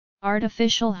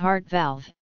Artificial heart valve,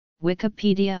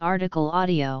 Wikipedia article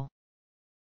audio.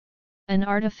 An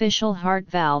artificial heart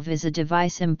valve is a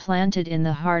device implanted in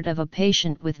the heart of a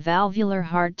patient with valvular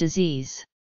heart disease.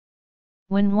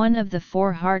 When one of the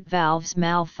four heart valves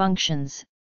malfunctions,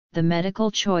 the medical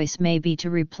choice may be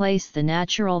to replace the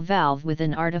natural valve with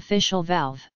an artificial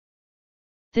valve.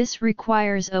 This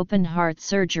requires open heart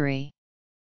surgery.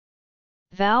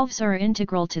 Valves are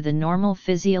integral to the normal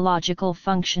physiological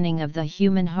functioning of the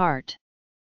human heart.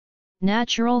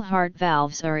 Natural heart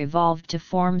valves are evolved to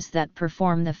forms that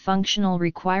perform the functional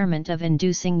requirement of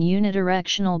inducing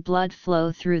unidirectional blood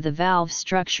flow through the valve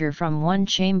structure from one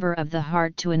chamber of the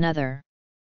heart to another.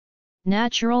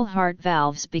 Natural heart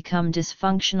valves become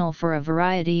dysfunctional for a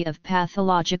variety of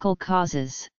pathological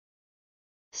causes.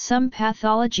 Some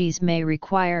pathologies may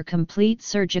require complete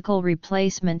surgical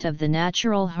replacement of the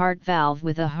natural heart valve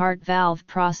with a heart valve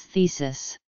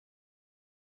prosthesis.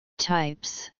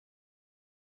 Types: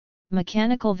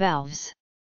 Mechanical valves.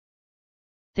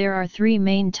 There are three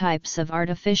main types of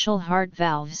artificial heart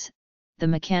valves: the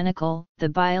mechanical, the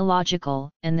biological,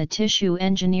 and the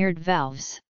tissue-engineered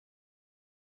valves.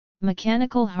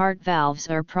 Mechanical heart valves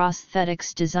are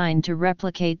prosthetics designed to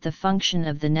replicate the function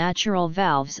of the natural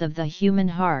valves of the human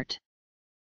heart.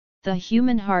 The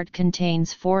human heart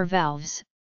contains four valves: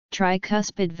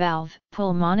 tricuspid valve,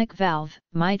 pulmonic valve,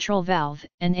 mitral valve,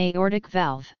 and aortic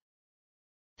valve.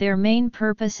 Their main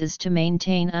purpose is to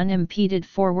maintain unimpeded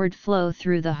forward flow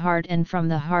through the heart and from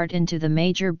the heart into the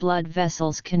major blood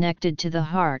vessels connected to the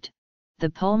heart,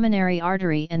 the pulmonary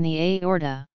artery and the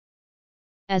aorta.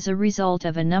 As a result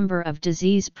of a number of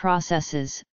disease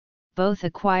processes, both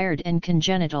acquired and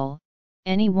congenital,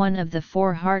 any one of the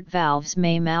four heart valves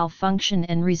may malfunction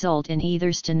and result in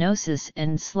either stenosis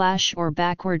and/or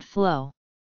backward flow.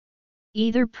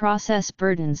 Either process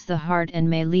burdens the heart and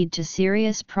may lead to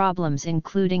serious problems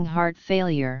including heart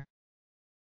failure.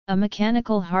 A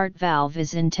mechanical heart valve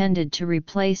is intended to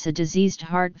replace a diseased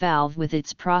heart valve with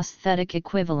its prosthetic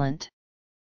equivalent.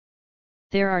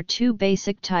 There are two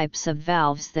basic types of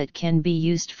valves that can be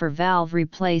used for valve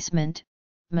replacement: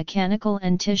 mechanical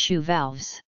and tissue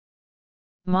valves.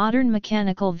 Modern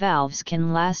mechanical valves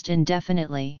can last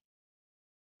indefinitely.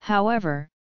 However,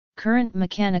 current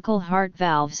mechanical heart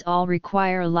valves all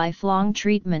require lifelong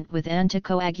treatment with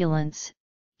anticoagulants,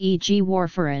 e.g.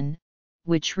 warfarin,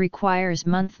 which requires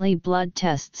monthly blood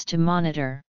tests to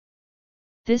monitor.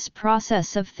 This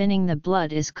process of thinning the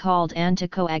blood is called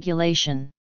anticoagulation.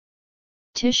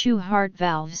 Tissue heart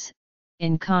valves,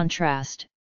 in contrast,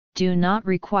 do not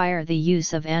require the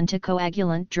use of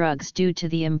anticoagulant drugs due to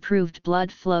the improved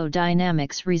blood flow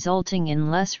dynamics resulting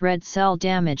in less red cell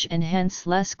damage and hence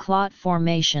less clot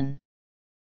formation.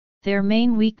 Their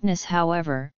main weakness,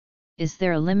 however, is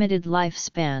their limited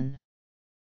lifespan.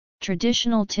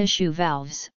 Traditional tissue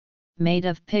valves, made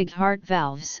of pig heart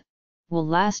valves, will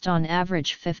last on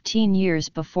average 15 years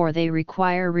before they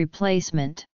require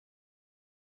replacement.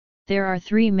 There are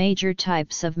three major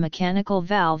types of mechanical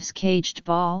valves: caged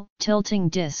ball, tilting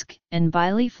disc, and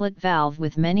bileaflet valve,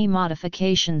 with many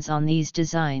modifications on these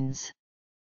designs.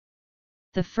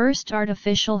 The first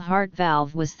artificial heart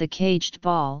valve was the caged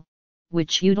ball,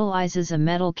 which utilizes a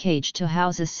metal cage to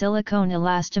house a silicone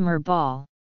elastomer ball.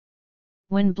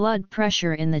 When blood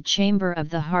pressure in the chamber of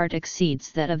the heart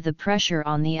exceeds that of the pressure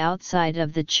on the outside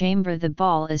of the chamber, the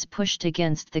ball is pushed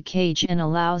against the cage and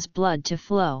allows blood to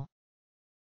flow.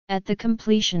 At the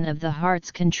completion of the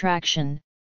heart's contraction,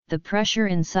 the pressure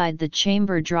inside the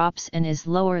chamber drops and is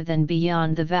lower than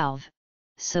beyond the valve,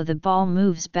 so the ball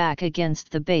moves back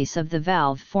against the base of the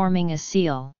valve, forming a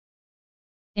seal.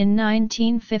 In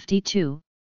 1952,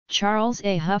 Charles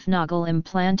A. Hufnagel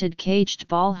implanted caged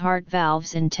ball heart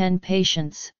valves in 10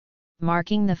 patients,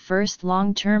 marking the first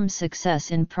long-term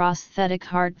success in prosthetic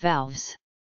heart valves.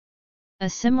 A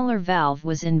similar valve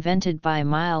was invented by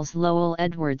Miles Lowell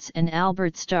Edwards and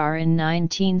Albert Starr in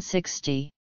 1960.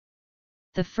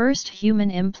 The first human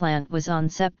implant was on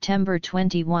September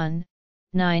 21,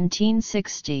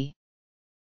 1960.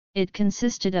 It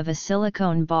consisted of a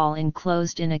silicone ball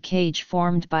enclosed in a cage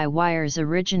formed by wires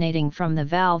originating from the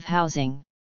valve housing.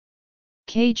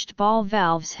 Caged ball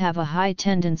valves have a high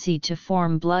tendency to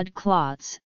form blood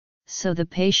clots, so the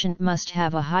patient must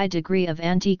have a high degree of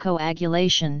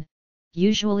anticoagulation,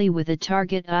 usually with a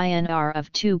target INR of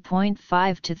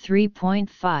 2.5 to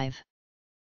 3.5.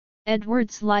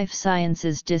 Edwards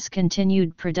Lifesciences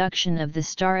discontinued production of the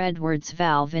Starr-Edwards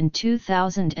valve in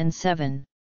 2007.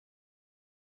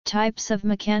 Types of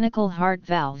mechanical heart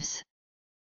valves.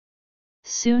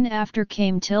 Soon after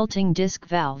came tilting disc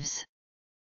valves.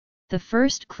 The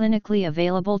first clinically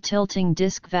available tilting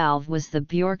disc valve was the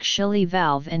Bjork-Schilly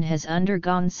valve and has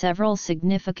undergone several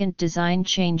significant design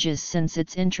changes since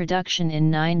its introduction in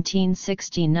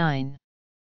 1969.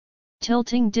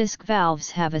 Tilting disc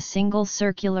valves have a single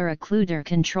circular occluder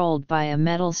controlled by a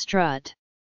metal strut.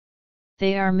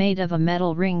 They are made of a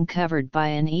metal ring covered by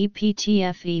an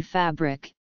EPTFE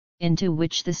fabric, into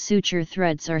which the suture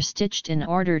threads are stitched in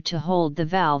order to hold the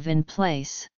valve in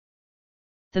place.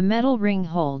 The metal ring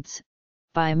holds,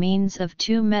 by means of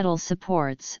two metal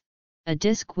supports, a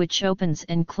disc which opens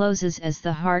and closes as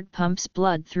the heart pumps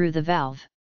blood through the valve.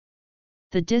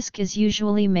 The disc is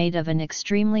usually made of an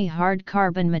extremely hard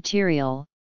carbon material,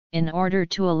 in order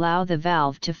to allow the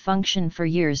valve to function for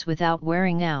years without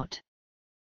wearing out.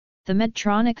 The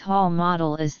Medtronic Hall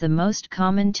model is the most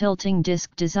common tilting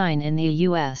disc design in the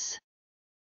US.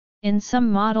 In some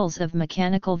models of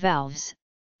mechanical valves,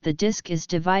 the disc is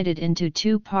divided into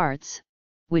two parts,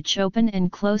 which open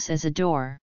and close as a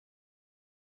door.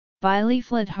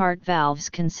 Bileaflet heart valves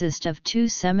consist of two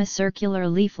semicircular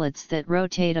leaflets that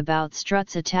rotate about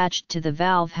struts attached to the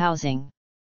valve housing.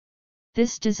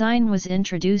 This design was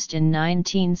introduced in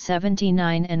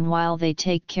 1979, and while they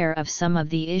take care of some of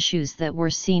the issues that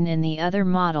were seen in the other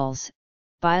models,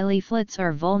 bileaflets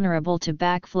are vulnerable to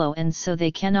backflow and so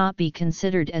they cannot be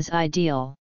considered as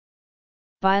ideal.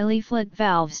 Bileaflet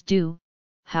valves do,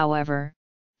 however,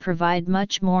 provide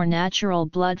much more natural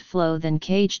blood flow than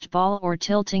caged ball or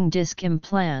tilting disc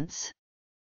implants.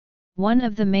 One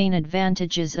of the main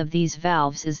advantages of these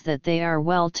valves is that they are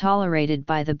well tolerated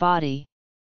by the body.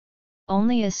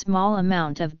 Only a small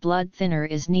amount of blood thinner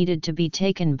is needed to be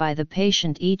taken by the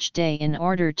patient each day in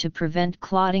order to prevent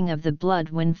clotting of the blood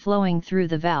when flowing through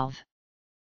the valve.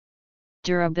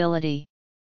 Durability.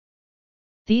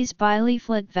 These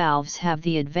bileaflet valves have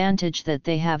the advantage that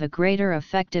they have a greater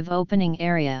effective opening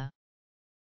area.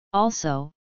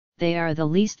 Also, they are the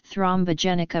least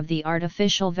thrombogenic of the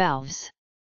artificial valves.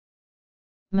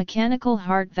 Mechanical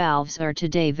heart valves are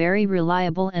today very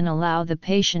reliable and allow the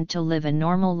patient to live a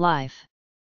normal life.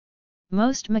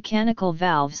 Most mechanical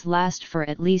valves last for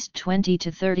at least 20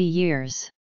 to 30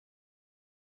 years.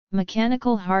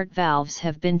 Mechanical heart valves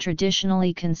have been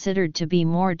traditionally considered to be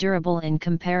more durable in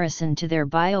comparison to their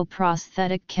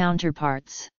bioprosthetic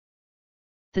counterparts.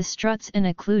 The struts and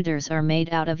occluders are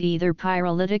made out of either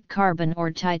pyrolytic carbon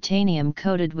or titanium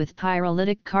coated with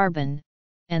pyrolytic carbon,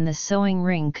 and the sewing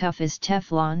ring cuff is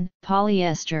Teflon,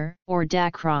 polyester, or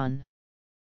Dacron.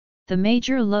 The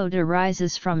major load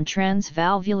arises from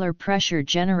transvalvular pressure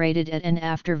generated at and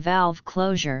after valve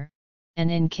closure, and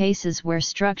in cases where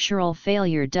structural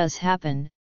failure does happen,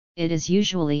 it is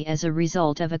usually as a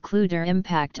result of occluder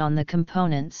impact on the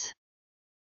components.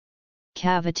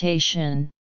 Cavitation.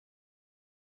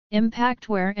 Impact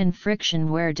wear and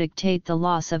friction wear dictate the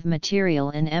loss of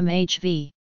material in MHV.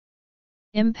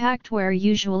 Impact wear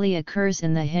usually occurs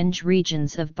in the hinge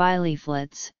regions of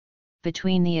bileaflets,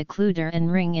 between the occluder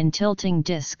and ring in tilting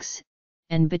discs,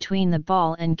 and between the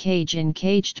ball and cage in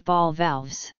caged ball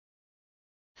valves.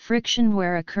 Friction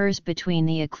wear occurs between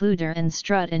the occluder and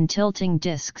strut and tilting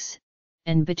discs,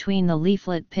 and between the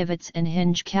leaflet pivots and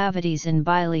hinge cavities in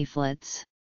bileaflets.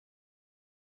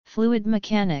 Fluid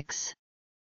mechanics.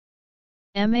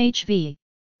 MHV,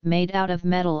 made out of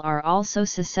metal, are also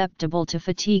susceptible to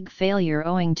fatigue failure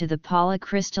owing to the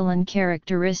polycrystalline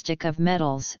characteristic of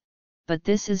metals, but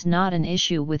this is not an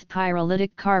issue with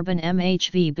pyrolytic carbon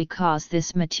MHV because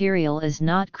this material is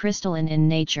not crystalline in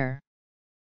nature.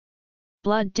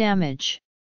 Blood damage.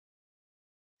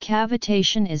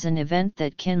 Cavitation is an event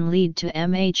that can lead to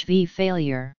MHV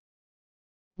failure.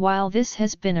 While this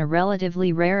has been a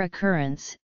relatively rare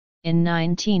occurrence, in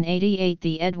 1988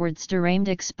 the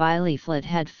Edwards-Duramdex bileaflet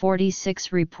had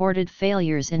 46 reported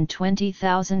failures in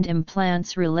 20,000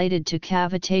 implants related to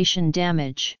cavitation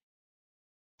damage.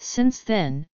 Since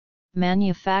then,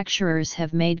 manufacturers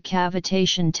have made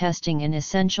cavitation testing an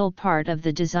essential part of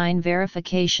the design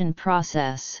verification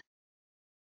process.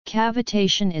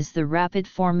 Cavitation is the rapid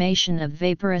formation of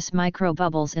vaporous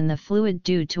microbubbles in the fluid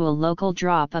due to a local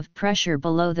drop of pressure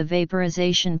below the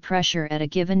vaporization pressure at a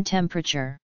given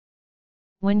temperature.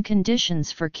 When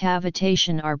conditions for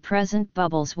cavitation are present,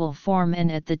 bubbles will form,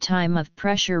 and at the time of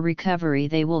pressure recovery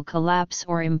they will collapse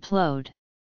or implode.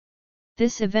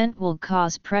 This event will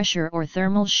cause pressure or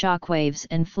thermal shock waves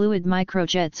and fluid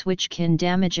microjets which can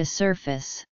damage a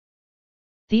surface.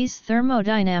 These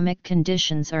thermodynamic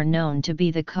conditions are known to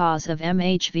be the cause of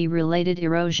MHV-related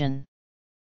erosion.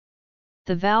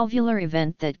 The valvular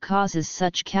event that causes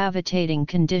such cavitating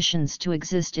conditions to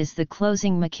exist is the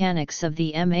closing mechanics of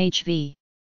the MHV.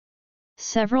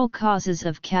 Several causes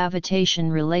of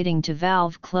cavitation relating to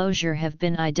valve closure have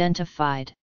been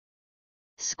identified.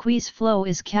 Squeeze flow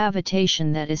is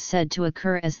cavitation that is said to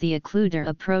occur as the occluder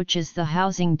approaches the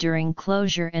housing during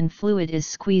closure and fluid is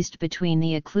squeezed between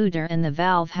the occluder and the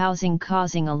valve housing,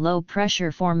 causing a low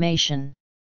pressure formation.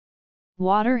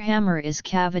 Water hammer is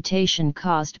cavitation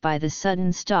caused by the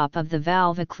sudden stop of the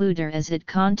valve occluder as it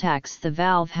contacts the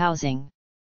valve housing.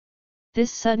 This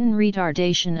sudden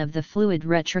retardation of the fluid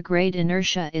retrograde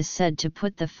inertia is said to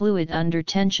put the fluid under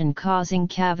tension, causing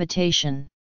cavitation.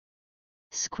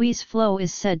 Squeeze flow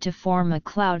is said to form a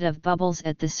cloud of bubbles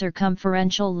at the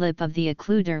circumferential lip of the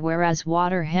occluder, whereas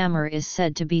water hammer is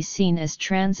said to be seen as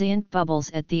transient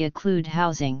bubbles at the occlude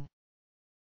housing.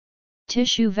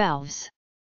 Tissue valves.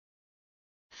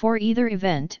 For either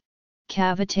event,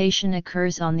 cavitation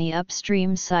occurs on the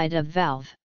upstream side of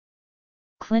valve.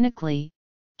 Clinically,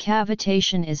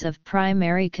 cavitation is of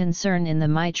primary concern in the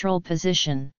mitral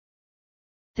position.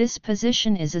 This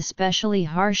position is especially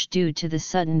harsh due to the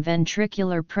sudden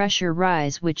ventricular pressure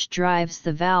rise, which drives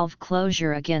the valve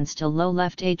closure against a low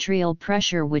left atrial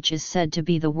pressure, which is said to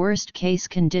be the worst case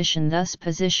condition, thus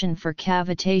position for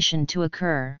cavitation to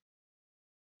occur.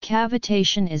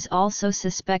 Cavitation is also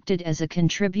suspected as a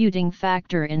contributing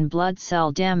factor in blood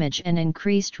cell damage and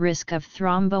increased risk of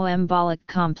thromboembolic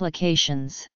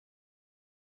complications.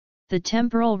 The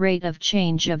temporal rate of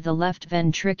change of the left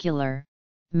ventricular,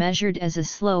 measured as a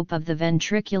slope of the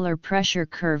ventricular pressure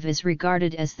curve, is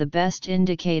regarded as the best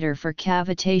indicator for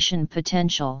cavitation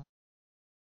potential.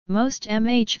 Most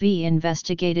MHV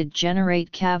investigated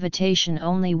generate cavitation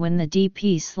only when the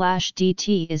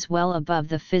dP/dt is well above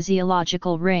the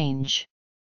physiological range.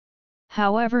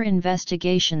 However,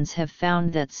 investigations have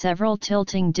found that several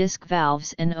tilting disc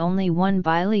valves and only one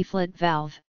bileaflet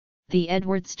valve, the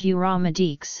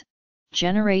Edwards-Durand-Medix,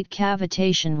 generate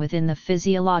cavitation within the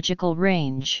physiological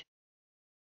range.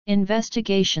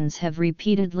 Investigations have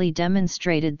repeatedly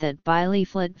demonstrated that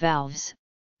bileaflet valves,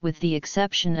 with the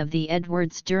exception of the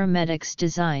Edwards-Durand-Medix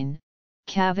design,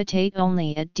 cavitate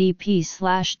only at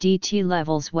dP/dt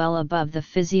levels well above the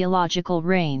physiological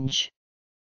range.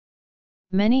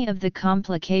 Many of the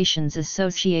complications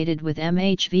associated with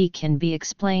MHV can be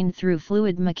explained through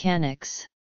fluid mechanics.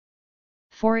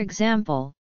 For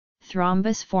example,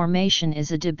 thrombus formation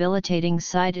is a debilitating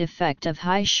side effect of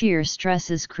high shear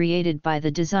stresses created by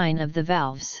the design of the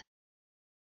valves.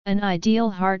 An ideal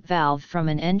heart valve from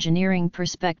an engineering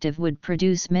perspective would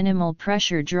produce minimal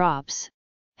pressure drops,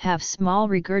 have small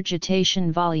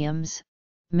regurgitation volumes,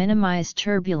 minimize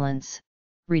turbulence,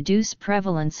 reduce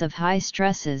prevalence of high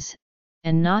stresses,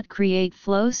 and not create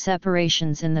flow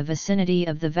separations in the vicinity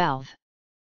of the valve.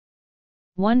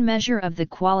 One measure of the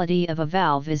quality of a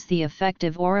valve is the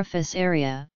effective orifice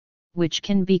area, which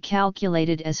can be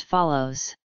calculated as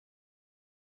follows: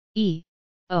 E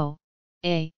O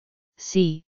A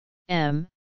C M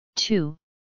 2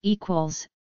 equals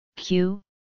Q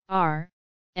R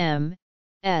M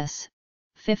S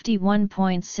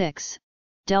 51.6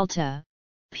 delta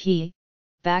P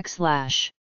 \.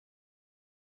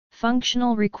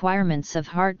 Functional requirements of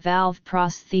heart valve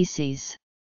prostheses,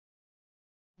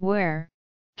 where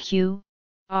Q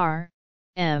R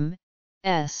M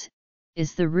S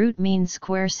is the root mean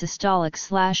square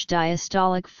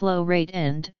systolic/diastolic flow rate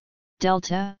and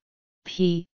delta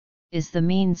P is the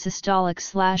mean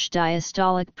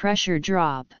systolic/diastolic pressure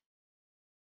drop.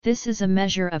 This is a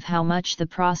measure of how much the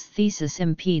prosthesis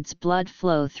impedes blood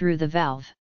flow through the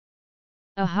valve.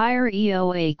 A higher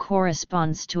EOA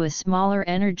corresponds to a smaller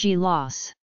energy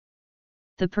loss.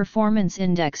 The performance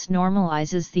index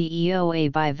normalizes the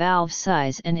EOA by valve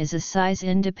size and is a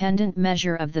size-independent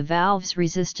measure of the valve's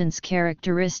resistance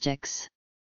characteristics.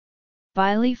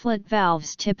 Bileaflet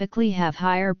valves typically have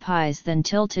higher pies than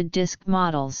tilted disc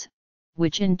models,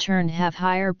 which in turn have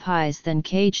higher pies than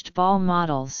caged ball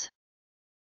models.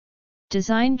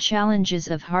 Design challenges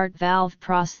of heart valve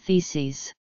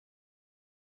prostheses.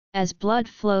 As blood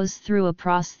flows through a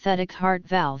prosthetic heart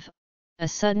valve, a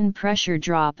sudden pressure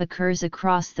drop occurs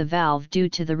across the valve due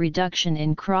to the reduction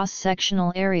in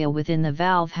cross-sectional area within the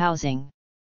valve housing.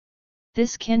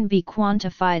 This can be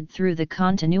quantified through the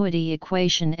continuity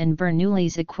equation and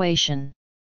Bernoulli's equation.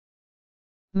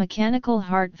 Mechanical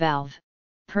heart valve,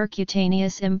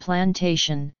 percutaneous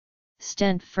implantation,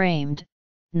 stent framed,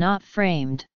 not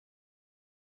framed.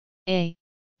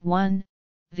 A1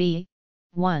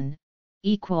 V1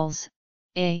 equals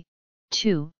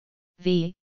A2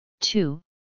 V2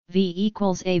 V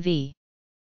equals AV.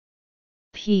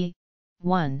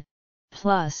 P1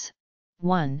 plus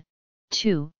 1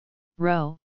 2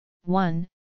 rho 1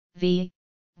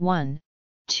 V1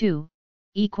 2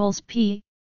 equals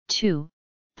P2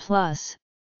 plus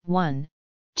 1,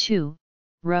 2,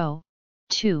 rho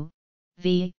 2,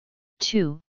 v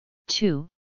 2, 2,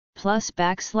 plus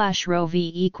backslash rho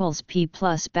v equals p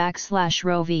plus backslash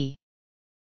rho v.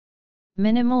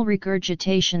 Minimal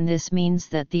regurgitation. This means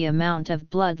that the amount of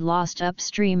blood lost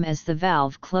upstream as the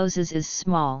valve closes is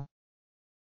small.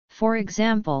 For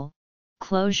example,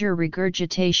 closure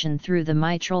regurgitation through the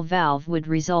mitral valve would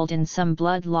result in some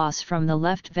blood loss from the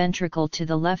left ventricle to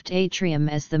the left atrium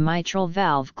as the mitral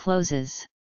valve closes.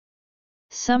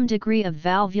 Some degree of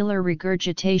valvular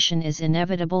regurgitation is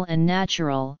inevitable and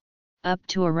natural, up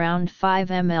to around 5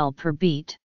 ml per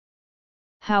beat.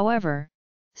 However,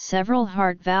 several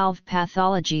heart valve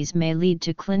pathologies may lead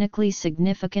to clinically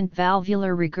significant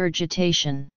valvular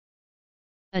regurgitation.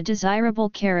 A desirable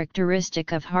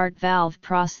characteristic of heart valve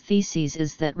prostheses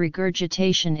is that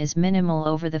regurgitation is minimal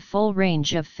over the full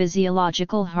range of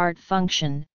physiological heart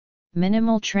function,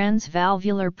 minimal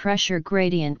transvalvular pressure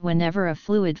gradient whenever a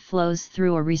fluid flows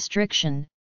through a restriction,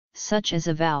 such as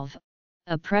a valve,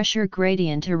 a pressure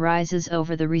gradient arises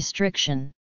over the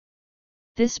restriction.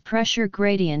 This pressure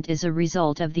gradient is a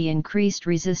result of the increased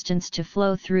resistance to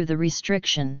flow through the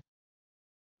restriction.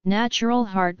 Natural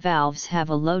heart valves have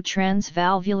a low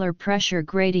transvalvular pressure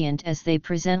gradient as they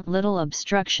present little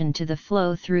obstruction to the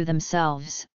flow through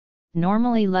themselves,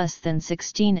 normally less than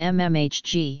 16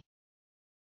 mmHg.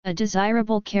 A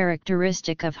desirable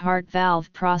characteristic of heart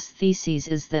valve prostheses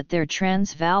is that their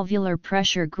transvalvular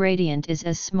pressure gradient is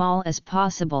as small as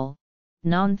possible,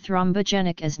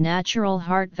 non-thrombogenic, as natural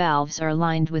heart valves are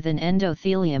lined with an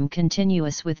endothelium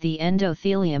continuous with the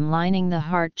endothelium lining the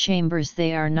heart chambers.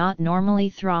 They are not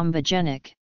normally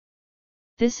thrombogenic.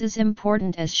 This is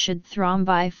important, as should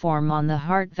thrombi form on the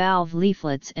heart valve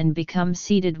leaflets and become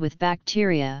seeded with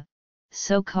bacteria,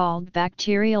 so-called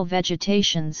bacterial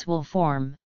vegetations will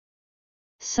form.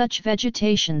 Such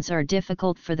vegetations are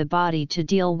difficult for the body to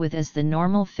deal with, as the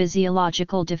normal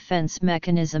physiological defense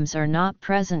mechanisms are not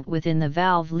present within the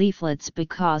valve leaflets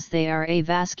because they are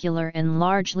avascular and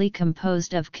largely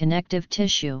composed of connective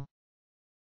tissue.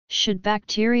 Should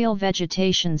bacterial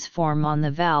vegetations form on the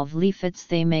valve leaflets,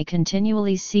 they may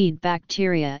continually seed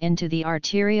bacteria into the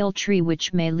arterial tree,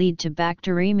 which may lead to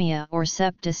bacteremia or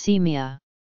septicemia.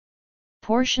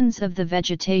 Portions of the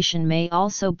vegetation may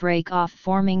also break off,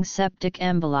 forming septic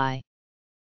emboli.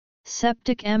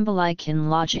 Septic emboli can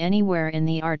lodge anywhere in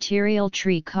the arterial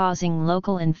tree, causing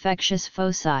local infectious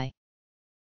foci.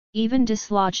 Even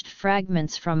dislodged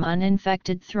fragments from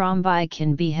uninfected thrombi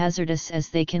can be hazardous, as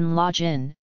they can lodge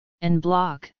in, and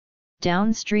block,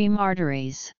 downstream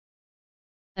arteries.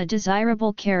 A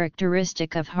desirable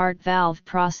characteristic of heart valve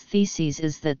prostheses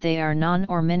is that they are non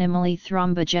or minimally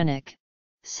thrombogenic,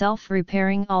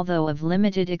 self-repairing although of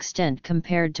limited extent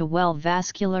compared to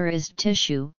well-vascularized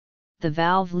tissue. The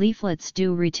valve leaflets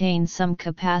do retain some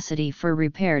capacity for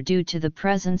repair due to the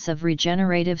presence of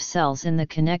regenerative cells in the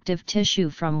connective tissue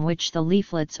from which the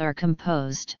leaflets are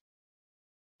composed.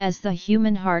 As the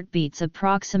human heart beats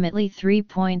approximately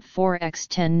 3.4 x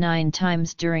 10^9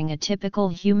 times during a typical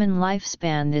human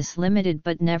lifespan, this limited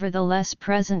but nevertheless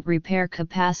present repair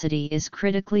capacity is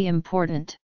critically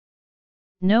important.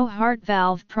 No heart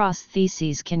valve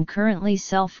prostheses can currently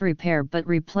self-repair, but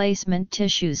replacement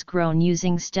tissues grown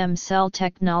using stem cell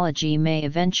technology may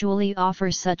eventually offer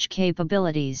such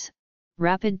capabilities.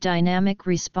 Rapid dynamic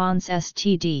response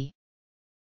 (STD),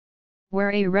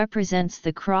 where A represents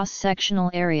the cross-sectional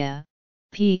area,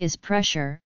 P is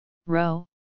pressure, ρ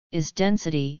is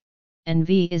density, and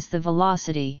V is the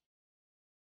velocity.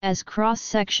 As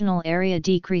cross-sectional area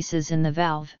decreases in the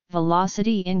valve,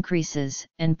 velocity increases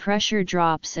and pressure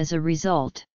drops as a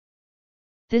result.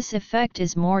 This effect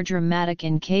is more dramatic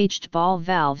in caged ball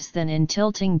valves than in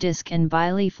tilting disc and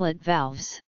bileaflet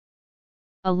valves.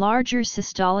 A larger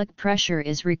systolic pressure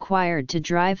is required to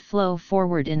drive flow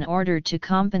forward in order to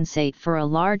compensate for a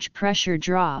large pressure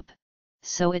drop,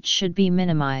 so it should be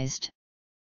minimized.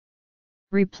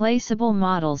 Replaceable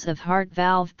models of heart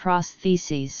valve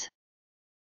prostheses.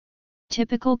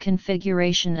 Typical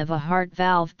configuration of a heart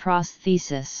valve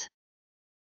prosthesis.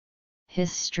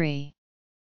 History.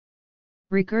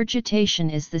 Regurgitation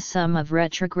is the sum of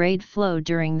retrograde flow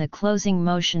during the closing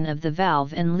motion of the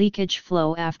valve and leakage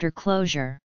flow after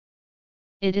closure.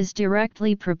 It is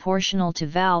directly proportional to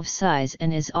valve size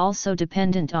and is also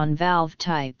dependent on valve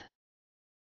type.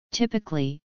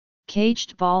 Typically,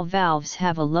 caged ball valves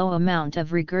have a low amount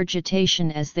of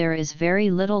regurgitation as there is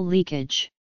very little leakage.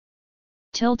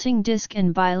 Tilting disc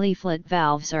and bileaflet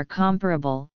valves are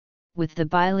comparable, with the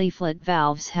bileaflet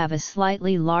valves have a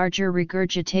slightly larger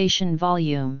regurgitation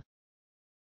volume.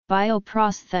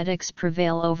 Bioprosthetics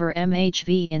prevail over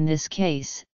MHV in this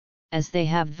case, as they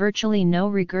have virtually no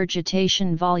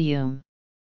regurgitation volume.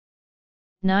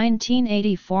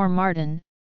 1984 Martin,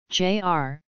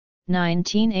 J.R.,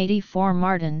 1984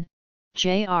 Martin,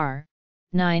 J.R.,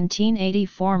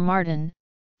 1984 Martin,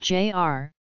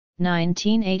 J.R.,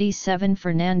 1987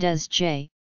 Fernandez J.,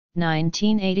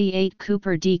 1988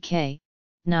 Cooper D.K.,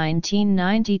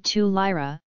 1992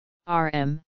 Lyra,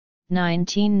 R.M.,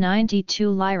 1992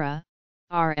 Lyra,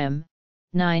 R.M.,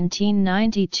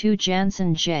 1992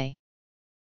 Jansen J.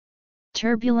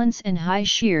 Turbulence and high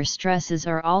shear stresses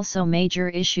are also major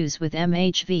issues with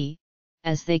MHV,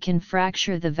 as they can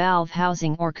fracture the valve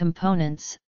housing or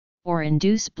components, or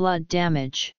induce blood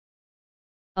damage.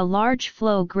 A large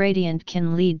flow gradient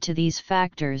can lead to these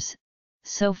factors,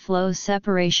 so flow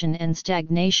separation and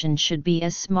stagnation should be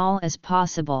as small as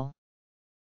possible.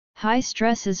 High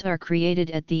stresses are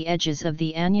created at the edges of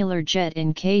the annular jet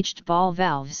in caged ball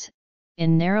valves,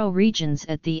 in narrow regions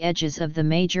at the edges of the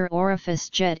major orifice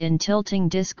jet in tilting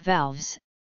disc valves,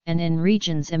 and in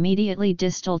regions immediately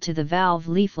distal to the valve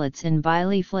leaflets in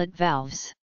bileaflet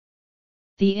valves.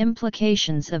 The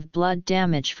implications of blood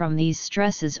damage from these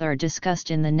stresses are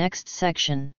discussed in the next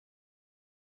section.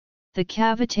 The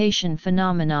cavitation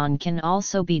phenomenon can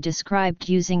also be described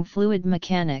using fluid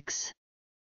mechanics.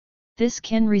 This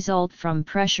can result from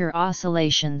pressure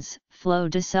oscillations, flow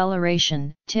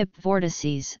deceleration, tip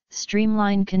vortices,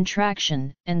 streamline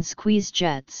contraction, and squeeze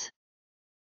jets.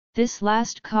 This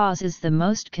last cause is the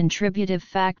most contributive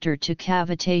factor to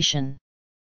cavitation.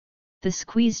 The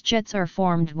squeeze jets are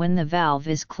formed when the valve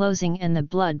is closing and the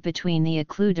blood between the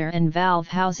occluder and valve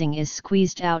housing is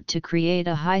squeezed out to create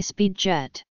a high-speed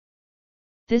jet.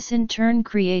 This in turn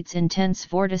creates intense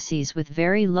vortices with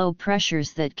very low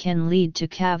pressures that can lead to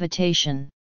cavitation.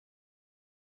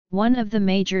 One of the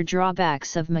major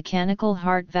drawbacks of mechanical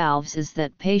heart valves is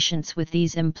that patients with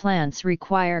these implants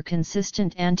require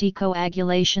consistent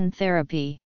anticoagulation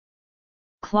therapy.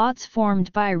 Clots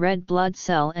formed by red blood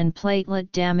cell and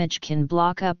platelet damage can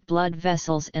block up blood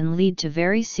vessels and lead to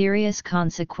very serious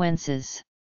consequences.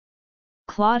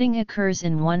 Clotting occurs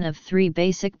in one of three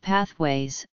basic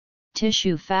pathways: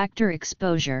 tissue factor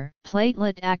exposure,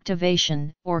 platelet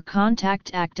activation, or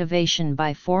contact activation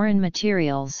by foreign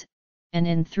materials, and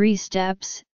in three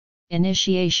steps: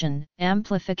 initiation,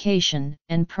 amplification,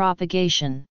 and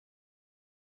propagation.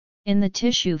 In the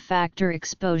tissue factor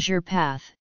exposure path,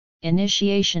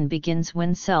 initiation begins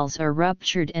when cells are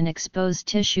ruptured and expose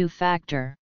tissue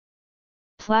factor.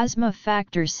 Plasma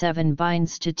factor 7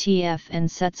 binds to TF and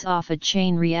sets off a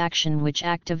chain reaction which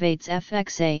activates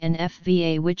FXA and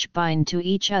FVA, which bind to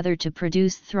each other to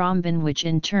produce thrombin, which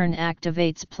in turn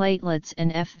activates platelets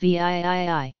and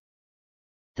FVIII.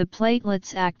 The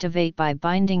platelets activate by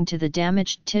binding to the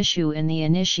damaged tissue in the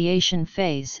initiation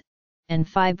phase, and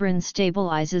fibrin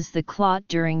stabilizes the clot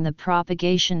during the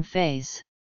propagation phase.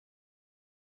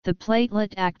 The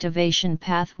platelet activation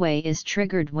pathway is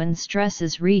triggered when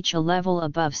stresses reach a level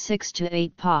above 6 to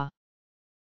 8 Pa.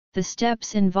 The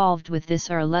steps involved with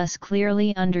this are less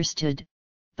clearly understood,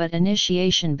 but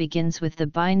initiation begins with the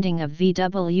binding of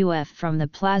VWF from the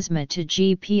plasma to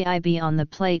GPIB on the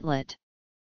platelet.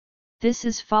 This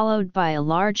is followed by a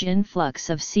large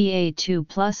influx of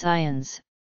Ca2+ ions,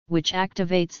 which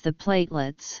activates the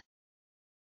platelets.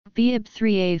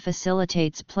 BIB3A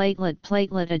facilitates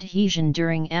platelet-platelet adhesion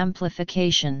during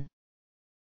amplification.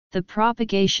 The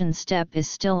propagation step is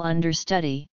still under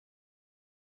study.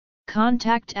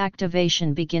 Contact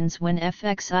activation begins when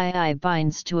FXII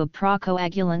binds to a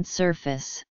procoagulant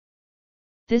surface.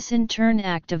 This in turn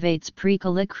activates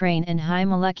prekallikrein and high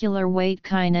molecular weight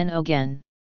kininogen.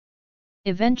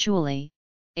 Eventually,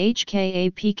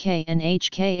 HKAPK and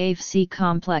HKAFC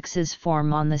complexes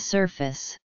form on the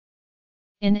surface.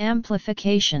 In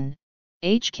amplification,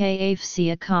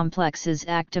 HKAFC complexes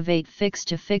activate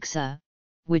fix-to-fixa,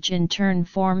 which in turn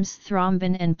forms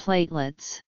thrombin and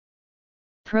platelets.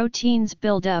 Proteins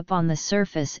build up on the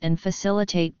surface and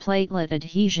facilitate platelet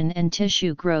adhesion and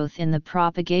tissue growth in the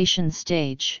propagation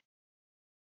stage.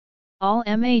 All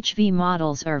MHV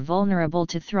models are vulnerable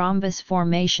to thrombus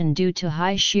formation due to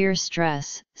high shear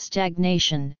stress,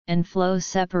 stagnation, and flow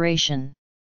separation.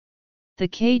 The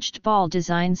caged ball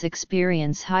designs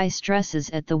experience high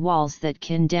stresses at the walls that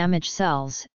can damage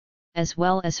cells, as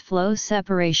well as flow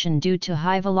separation due to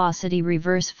high-velocity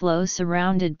reverse flow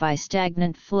surrounded by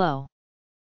stagnant flow.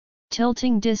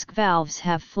 Tilting disc valves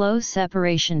have flow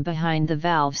separation behind the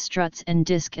valve struts and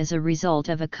disc as a result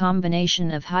of a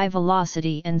combination of high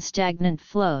velocity and stagnant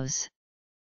flows.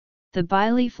 The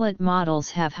bileaflet models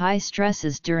have high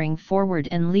stresses during forward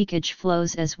and leakage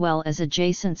flows as well as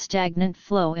adjacent stagnant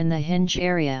flow in the hinge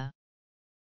area.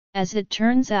 As it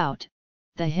turns out,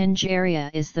 the hinge area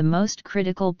is the most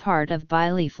critical part of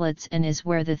bileaflets and is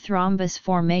where the thrombus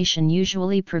formation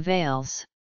usually prevails.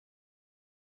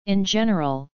 In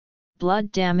general,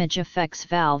 blood damage affects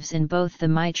valves in both the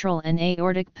mitral and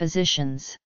aortic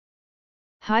positions.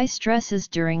 High stresses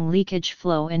during leakage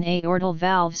flow in aortal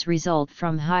valves result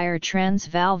from higher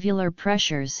transvalvular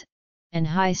pressures, and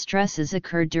high stresses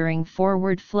occur during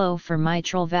forward flow for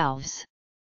mitral valves.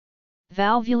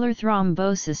 Valvular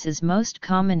thrombosis is most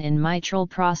common in mitral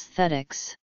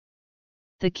prosthetics.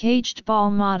 The caged ball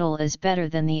model is better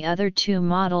than the other two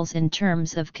models in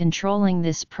terms of controlling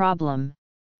this problem,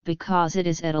 because it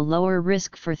is at a lower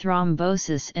risk for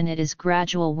thrombosis and it is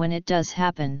gradual when it does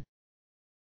happen.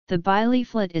 The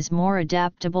bileaflet is more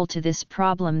adaptable to this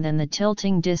problem than the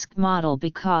tilting disc model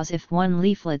because if one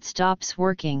leaflet stops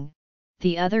working,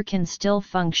 the other can still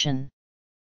function.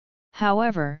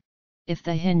 However, if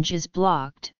the hinge is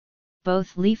blocked,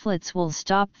 both leaflets will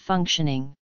stop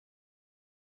functioning.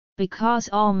 Because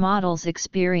all models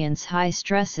experience high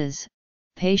stresses,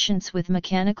 patients with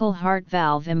mechanical heart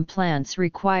valve implants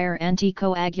require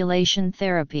anticoagulation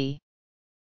therapy.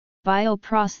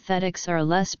 Bioprosthetics are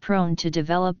less prone to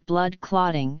develop blood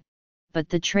clotting, but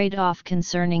the trade-off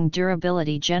concerning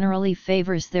durability generally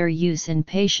favors their use in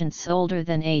patients older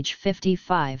than age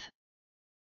 55.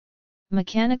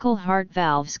 Mechanical heart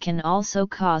valves can also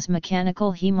cause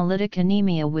mechanical hemolytic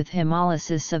anemia with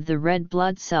hemolysis of the red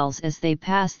blood cells as they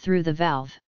pass through the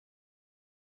valve.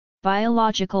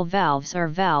 Biological valves are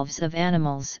valves of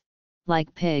animals,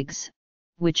 like pigs,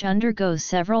 which undergo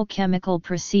several chemical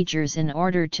procedures in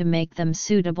order to make them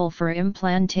suitable for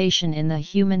implantation in the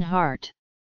human heart.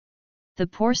 The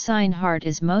porcine heart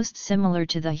is most similar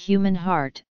to the human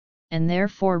heart, and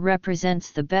therefore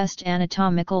represents the best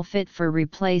anatomical fit for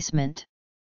replacement.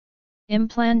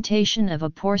 Implantation of a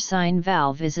porcine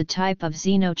valve is a type of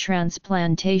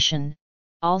xenotransplantation,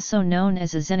 also known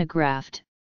as a xenograft,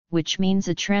 which means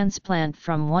a transplant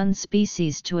from one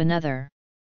species to another.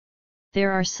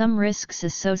 There are some risks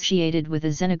associated with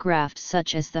a xenograft,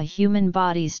 such as the human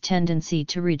body's tendency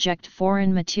to reject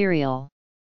foreign material.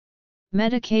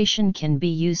 Medication can be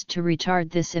used to retard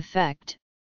this effect,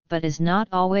 but is not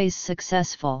always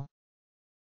successful.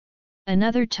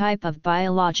 Another type of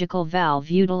biological valve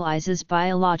utilizes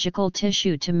biological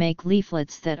tissue to make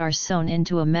leaflets that are sewn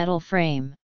into a metal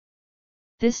frame.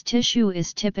 This tissue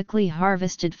is typically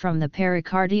harvested from the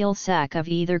pericardial sac of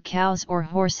either cows or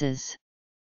horses.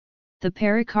 The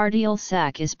pericardial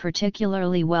sac is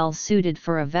particularly well suited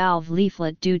for a valve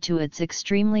leaflet due to its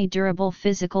extremely durable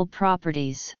physical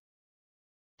properties.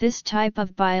 This type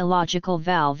of biological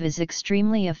valve is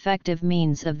extremely effective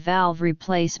means of valve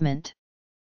replacement.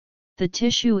 The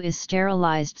tissue is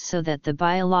sterilized so that the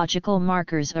biological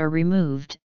markers are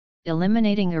removed,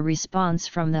 eliminating a response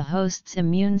from the host's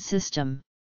immune system.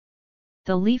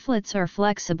 The leaflets are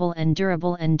flexible and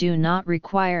durable and do not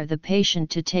require the patient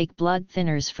to take blood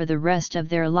thinners for the rest of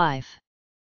their life.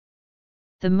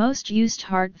 The most used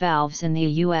heart valves in the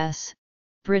US,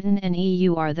 Britain and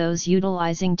EU are those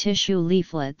utilizing tissue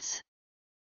leaflets.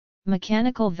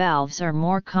 Mechanical valves are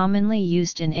more commonly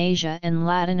used in Asia and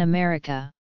Latin America.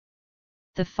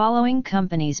 The following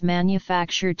companies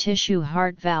manufacture tissue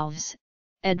heart valves: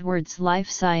 Edwards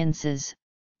Lifesciences,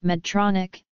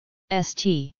 Medtronic,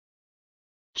 St.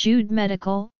 Jude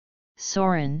Medical,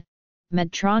 Sorin,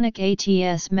 Medtronic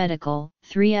ATS Medical,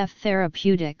 3F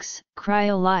Therapeutics,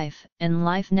 CryoLife, and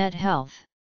LifeNet Health.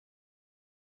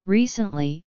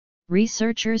 Recently,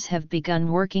 researchers have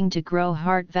begun working to grow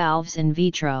heart valves in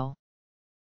vitro.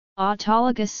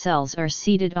 Autologous cells are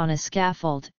seated on a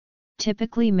scaffold,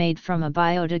 typically made from a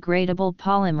biodegradable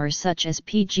polymer such as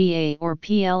PGA or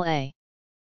PLA.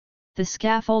 The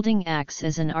scaffolding acts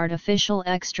as an artificial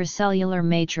extracellular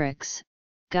matrix,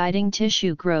 guiding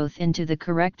tissue growth into the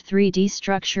correct 3D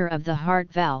structure of the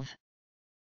heart valve.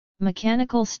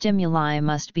 Mechanical stimuli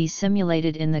must be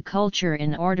simulated in the culture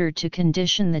in order to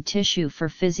condition the tissue for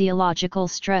physiological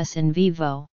stress in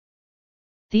vivo.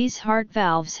 These heart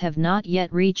valves have not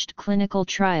yet reached clinical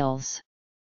trials.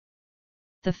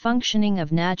 The functioning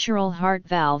of natural heart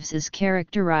valves is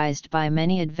characterized by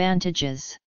many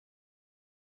advantages.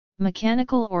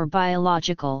 Mechanical or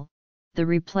biological, the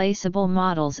replaceable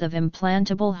models of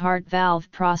implantable heart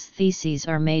valve prostheses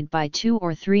are made by 2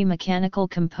 or 3 mechanical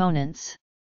components.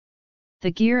 The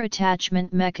gear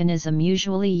attachment mechanism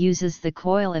usually uses the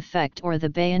coil effect or the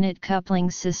bayonet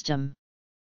coupling system.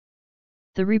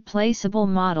 The replaceable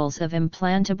models of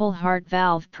implantable heart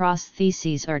valve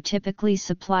prostheses are typically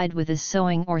supplied with a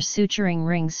sewing or suturing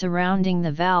ring surrounding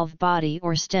the valve body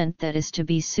or stent that is to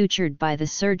be sutured by the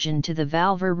surgeon to the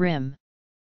valve or rim.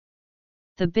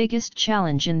 The biggest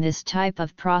challenge in this type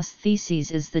of prosthesis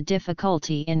is the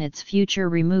difficulty in its future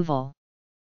removal.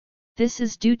 This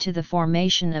is due to the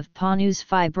formation of pons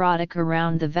fibrotic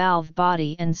around the valve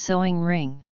body and sewing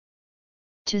ring.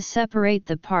 To separate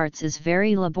the parts is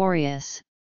very laborious,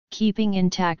 keeping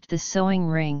intact the sewing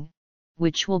ring,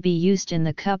 which will be used in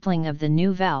the coupling of the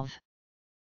new valve.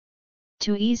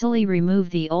 To easily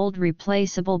remove the old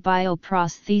replaceable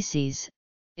bioprostheses,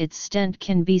 its stent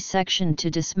can be sectioned to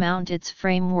dismount its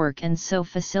framework and so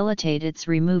facilitate its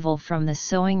removal from the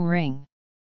sewing ring.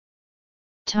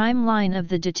 Timeline of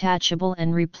the detachable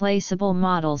and replaceable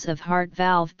models of heart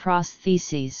valve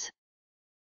prostheses.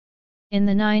 In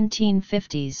the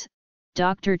 1950s,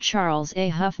 Dr. Charles A.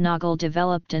 Hufnagel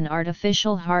developed an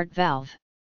artificial heart valve.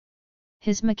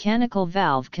 His mechanical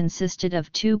valve consisted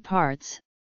of two parts,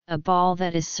 a ball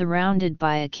that is surrounded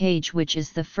by a cage, which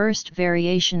is the first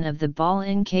variation of the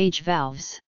ball-in-cage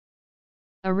valves.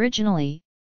 Originally,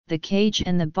 the cage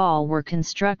and the ball were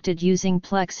constructed using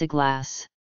plexiglass.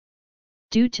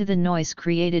 Due to the noise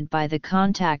created by the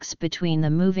contacts between the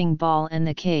moving ball and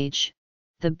the cage,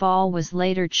 the ball was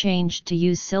later changed to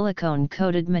use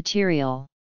silicone-coated material.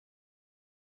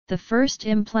 The first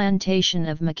implantation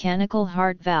of mechanical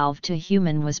heart valve to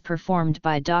human was performed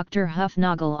by Dr.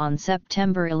 Hufnagel on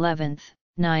September 11,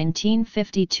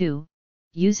 1952,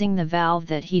 using the valve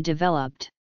that he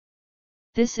developed.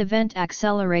 This event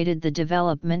accelerated the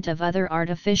development of other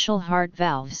artificial heart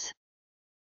valves.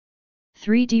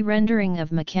 3D rendering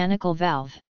of mechanical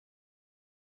valve.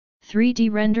 3D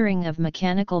rendering of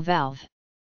mechanical valve.